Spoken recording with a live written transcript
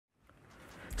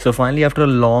So finally, after a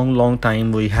long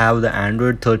time, we have the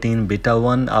Android 13 beta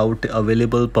 1 out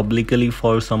available publicly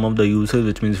for some of the users,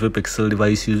 which means if you're a Pixel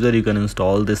device user, you can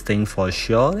install this thing for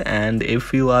sure. And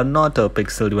if you are not a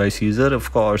Pixel device user,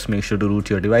 of course, make sure to root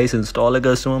your device, install a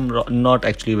custom, not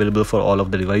actually available for all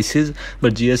of the devices,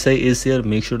 but GSI is here.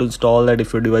 Make sure to install that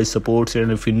if your device supports it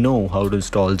and if you know how to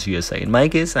install GSI. In my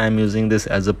case, I am using this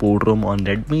as a port ROM on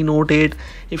Redmi Note 8.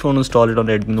 If you want to install it on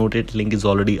Redmi Note 8, link is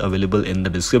already available in the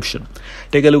description.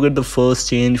 Take a look at the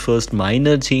first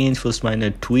minor change, first minor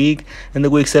tweak in the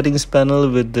quick settings panel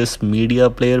with this media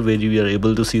player, where you are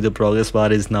able to see the progress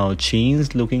bar is now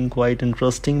changed, looking quite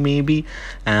interesting maybe.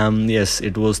 Yes,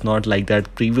 it was not like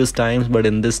that previous times, but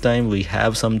in this time we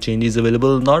have some changes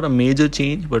available. Not a major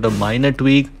change, but a minor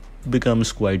tweak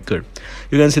becomes quite good.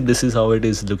 You can see this is how it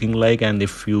is looking like, and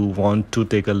if you want to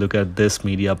take a look at this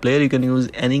media player, you can use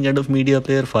any kind of media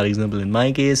player. For example, in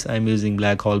my case, I'm using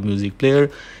Black Hole Music Player.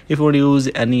 If you want to use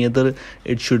any other,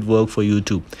 it should work for you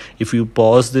too. If you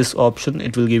pause this option,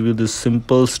 it will give you this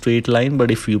simple straight line,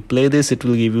 but if you play this, it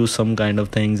will give you some kind of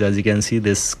things. As you can see,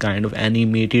 this kind of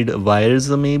animated wires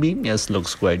maybe. Yes,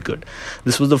 looks quite good.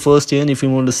 This was the first change. If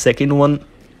you want the second one,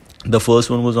 the first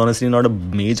one was honestly not a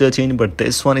major change, but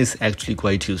this one is actually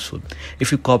quite useful.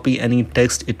 If you copy any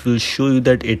text, it will show you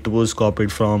that it was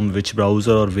copied from which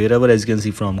browser or wherever. As you can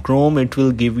see from Chrome, it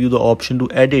will give you the option to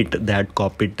edit that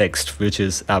copied text, which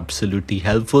is absolutely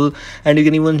helpful. And you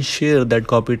can even share that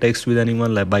copied text with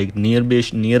anyone, like by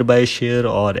nearby share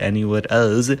or anywhere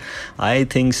else. I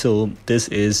think so this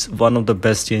is one of the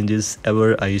best changes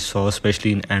ever I saw,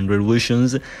 especially in Android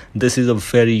versions. This is a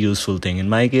very useful thing. In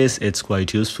my case, it's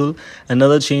quite useful.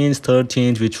 Another change, third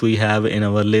change which we have in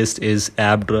our list, is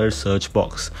app drawer search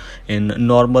box. In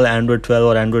normal Android 12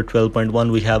 or Android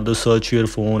 12.1, we have the search your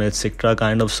phone etc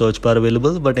kind of search bar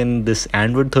available, but in this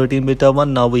Android 13 beta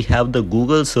 1, now we have the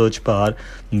Google search bar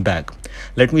back.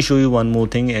 Let me show you one more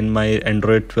thing. In my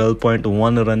Android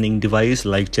 12.1 running device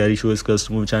like Cherish OS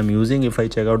custom, which I'm using, if I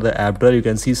check out the app drawer, you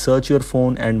can see search your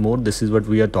phone and more. This is what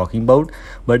we are talking about.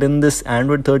 But in this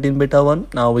Android 13 beta 1,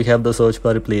 now we have the search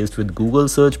bar replaced with Google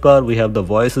search bar. We have the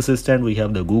voice assistant, we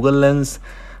have the Google Lens.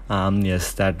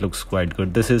 Yes, that looks quite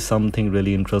good. This is something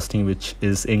really interesting which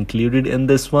is included in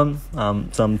this one.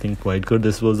 Something quite good.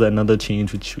 This was another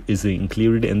change which is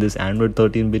included in this Android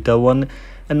 13 beta 1.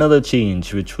 Another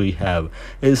change which we have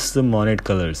is the Monet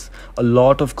Colors. A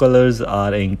lot of colors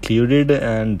are included,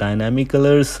 and dynamic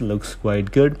colors looks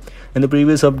quite good. In the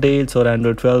previous updates or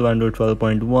Android 12, Android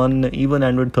 12.1, even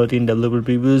Android 13 developer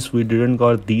previews, we didn't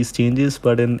got these changes,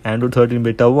 but in Android 13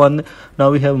 beta 1,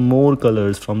 now we have more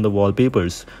colors from the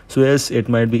wallpapers. So yes, it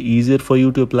might be easier for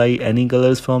you to apply any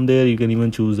colors from there. You can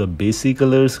even choose the basic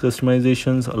colors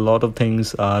customizations. A lot of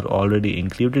things are already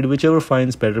included. Whichever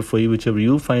finds better for you, whichever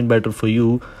you find better for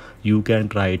you, you can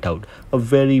try it out. A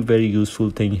very useful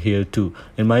thing here too.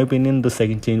 In my opinion, the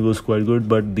second change was quite good,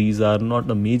 but these are not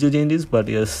the major changes. But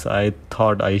yes, I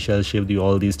thought I shall share you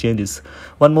all these changes.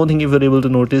 One more thing, if you're able to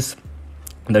notice,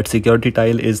 that security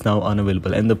tile is now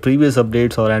unavailable. In the previous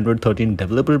updates or Android 13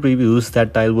 developer previews,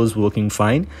 that tile was working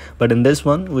fine, but in this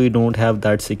one we don't have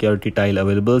that security tile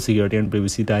available. Security and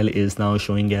privacy tile is now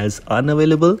showing as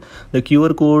unavailable. The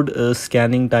QR code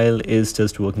scanning tile is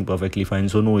just working perfectly fine,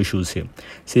 so no issues here.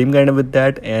 Same kind of with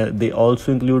that, they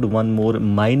also include one more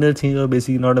minor change, or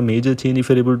basically not a major change. If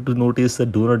you're able to notice the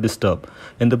do not disturb,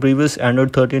 in the previous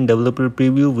Android 13 developer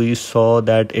preview, we saw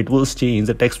that it was changed,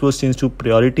 the text was changed to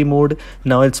priority mode.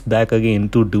 Now it's back again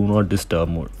to do not disturb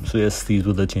mode. So yes, these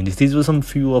were the changes. These were some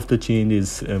few of the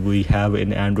changes we have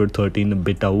in Android 13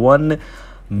 beta 1.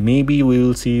 Maybe we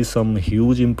will see some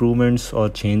huge improvements or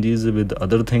changes with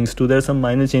other things too. There are some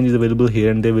minor changes available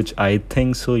here and there, which I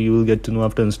think so you will get to know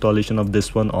after installation of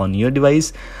this one on your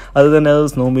device. Other than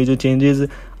else, no major changes.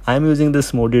 I'm using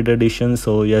this modded edition,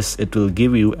 so yes, it will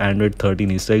give you Android 13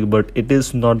 Easter egg, but it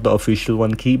is not the official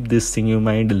one. Keep this thing in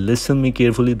mind. Listen me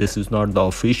carefully. This is not the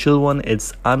official one.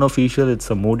 It's unofficial.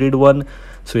 It's a modded one.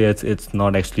 So yes, it's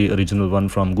not actually original one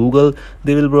from Google.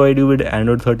 They will provide you with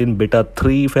Android 13 beta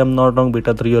 3 if I'm not wrong,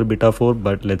 beta 3 or beta 4,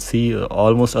 but let's see.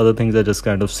 Almost other things are just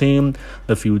kind of same.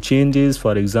 The few changes,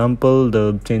 for example,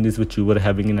 the changes which you were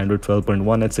having in Android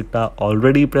 12.1 etc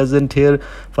already present here.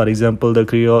 For example, the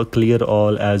clear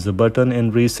all as a button in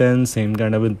recent. Same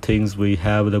kind of things we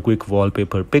have, the quick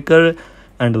wallpaper picker,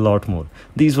 and a lot more.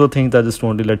 These were things I just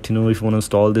want to let you know. If you want to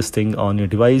install this thing on your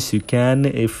device, you can,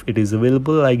 if it is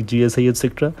available, like GSI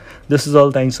etc. This is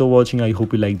all. Thanks for watching. I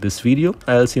hope you like this video.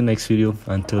 I'll see you next video.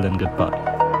 Until then, goodbye.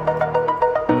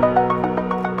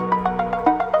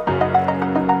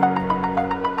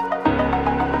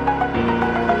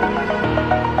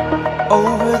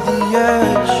 Over the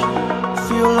edge,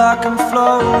 feel feel like I'm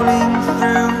floating